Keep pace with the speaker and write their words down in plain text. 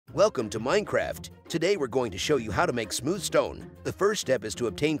Welcome to Minecraft. Today we're going to show you how to make smooth stone. The first step is to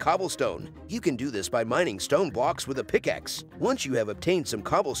obtain cobblestone. You can do this by mining stone blocks with a pickaxe. Once you have obtained some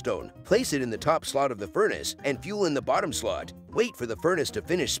cobblestone, place it in the top slot of the furnace and fuel in the bottom slot. Wait for the furnace to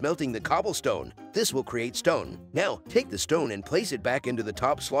finish smelting the cobblestone. This will create stone. Now, take the stone and place it back into the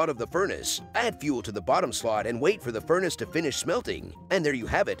top slot of the furnace. Add fuel to the bottom slot and wait for the furnace to finish smelting. And there you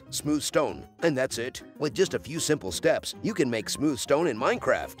have it, smooth stone. And that's it. With just a few simple steps, you can make smooth stone in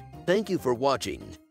Minecraft. Thank you for watching.